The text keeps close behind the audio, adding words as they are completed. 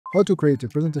how to create a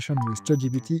presentation with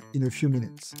ChatGPT in a few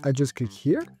minutes. I just click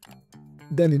here,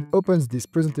 then it opens this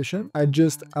presentation. I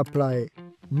just apply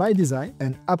my design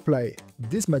and apply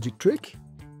this magic trick.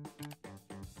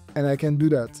 And I can do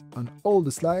that on all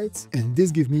the slides, and this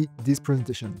gives me this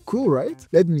presentation. Cool, right?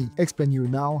 Let me explain you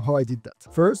now how I did that.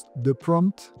 First, the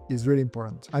prompt is really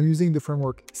important. I'm using the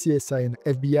framework CSI and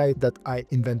FBI that I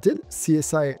invented.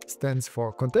 CSI stands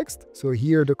for context. So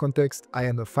here the context, I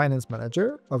am a finance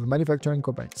manager of a manufacturing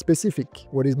company. Specific,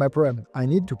 what is my problem? I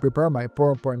need to prepare my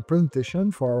PowerPoint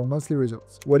presentation for our monthly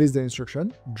results. What is the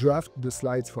instruction? Draft the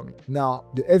slides for me. Now,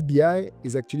 the FBI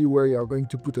is actually where you are going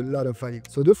to put a lot of value.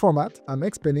 So the format, I'm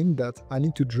explaining that I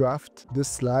need to draft the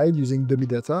slide using dummy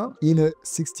data in a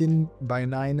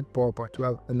 16:9 PowerPoint to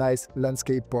have a nice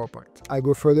landscape PowerPoint. I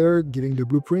go further, giving the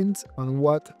blueprint on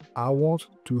what I want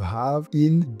to have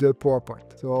in the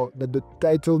PowerPoint. So that the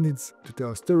title needs to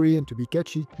tell a story and to be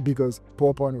catchy, because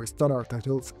PowerPoint with standard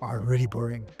titles are really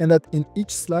boring. And that in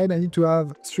each slide I need to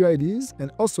have 3 ideas, and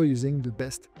also using the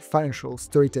best financial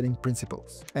storytelling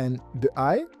principles. And the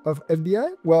I of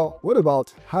FBI? Well, what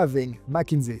about having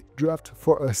McKinsey draft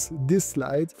for us this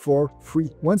slide for free?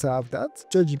 Once I have that,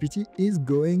 ChatGPT is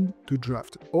going to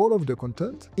draft all of the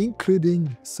content,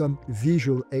 including some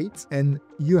visual aids, and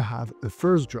you have a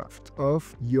first draft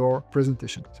of your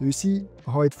presentation. So you see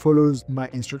how it follows my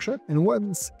instruction, and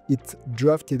once it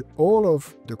drafted all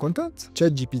of the content,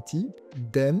 ChatGPT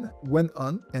then went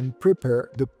on and prepared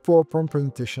the PowerPoint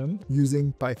presentation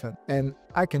using Python, and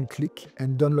I can click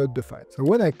and download the file. So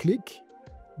when I click,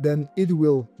 then it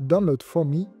will download for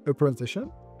me a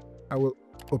presentation. I will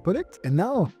open it, and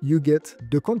now you get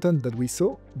the content that we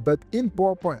saw, but in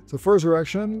PowerPoint. So first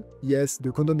reaction, yes,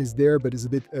 the content is there, but it's a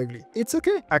bit ugly. It's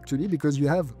okay, actually, because you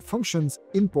have functions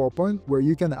in PowerPoint where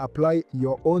you can apply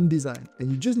your own design,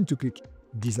 and you just need to click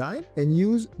design and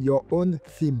use your own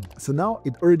theme. So now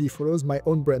it already follows my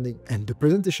own branding, and the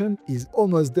presentation is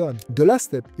almost done. The last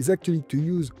step is actually to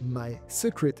use my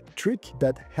secret trick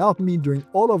that helped me during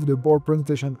all of the board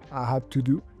presentation I had to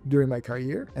do during my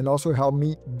career, and also helped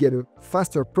me get a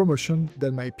faster promotion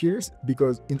than my peers,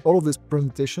 because in all of these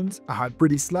presentations I had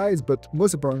pretty slides, but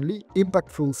most importantly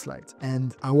impactful slides,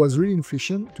 and I was really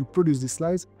efficient to produce these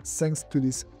slides thanks to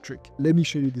this trick. Let me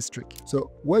show you this trick.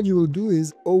 So what you will do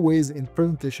is always in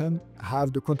presentation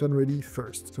have the content ready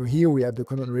first. So here we have the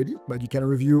content ready, but you can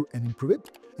review and improve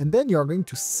it, and then you are going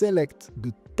to select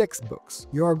the text box.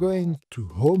 You are going to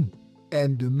home,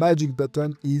 and the magic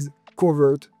button is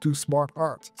convert to smart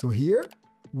art. So here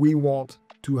we want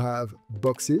to have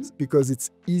boxes because it's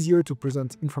easier to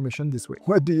present information this way.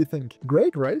 What do you think?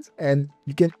 Great, right? And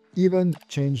you can even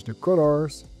change the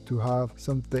colors to have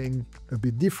something a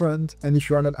bit different. And if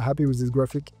you are not happy with this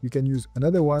graphic, you can use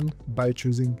another one by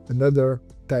choosing another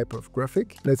type of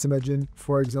graphic. Let's imagine,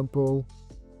 for example,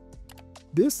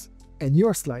 this, and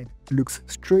your slide looks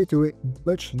straight away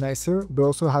much nicer, but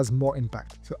also has more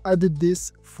impact. So I did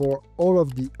this for all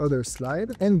of the other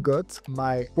slides and got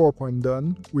my PowerPoint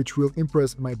done, which will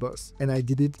impress my boss. And I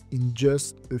did it in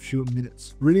just a few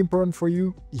minutes. Really important for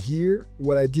you here,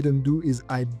 what I didn't do is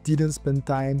I didn't spend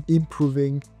time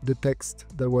improving the text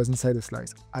that was inside the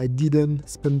slides. I didn't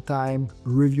spend time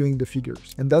reviewing the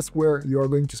figures. And that's where you are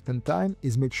going to spend time,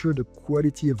 is make sure the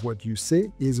quality of what you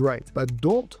say is right. But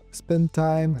don't spend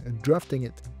time drafting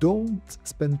it. Don't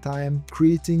spend time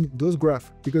creating those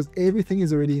graphs, because everything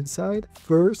is already inside.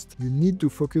 First, you need to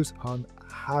focus on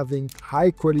having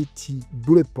high quality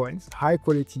bullet points, high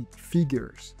quality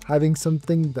figures, having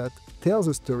something that tells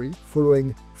a story,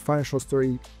 following financial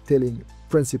storytelling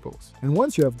principles. And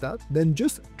once you have that, then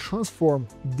just transform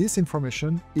this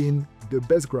information in the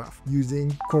best graph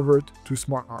using convert to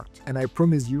smart art. And I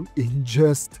promise you, in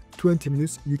just 20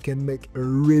 minutes, you can make a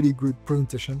really good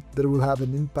presentation that will have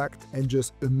an impact and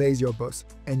just amaze your boss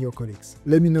and your colleagues.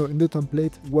 Let me know in the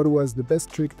template what was the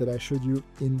best trick that I showed you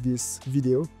in this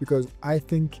video, because I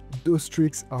think those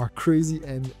tricks are crazy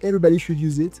and everybody should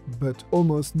use it, but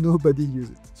almost nobody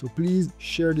uses it. So please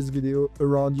share this video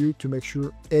around you to make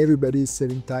sure everybody is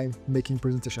saving time making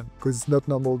presentation, because it's not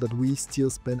normal that we still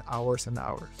spend hours and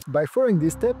hours. By following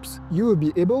these steps, you will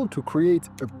be able to create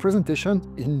a presentation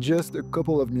in just a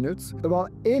couple of minutes about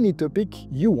any topic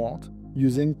you want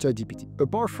using ChatGPT.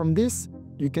 Apart from this,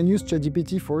 you can use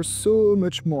ChatGPT for so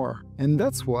much more. And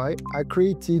that's why I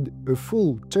created a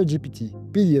full ChatGPT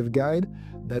PDF guide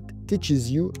that teaches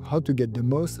you how to get the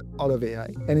most out of AI.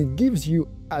 And it gives you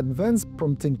advanced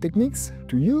prompting techniques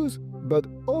to use, but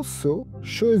also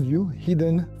shows you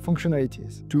hidden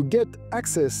functionalities. To get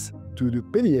access to the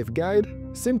PDF guide,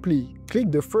 simply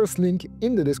click the first link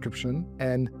in the description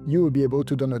and you will be able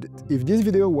to download it. If this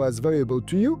video was valuable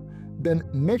to you, then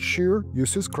make sure you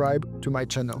subscribe to my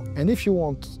channel. And if you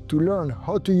want to learn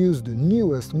how to use the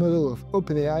newest model of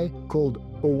OpenAI called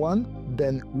O1,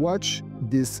 then watch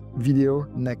this video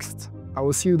next. I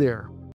will see you there.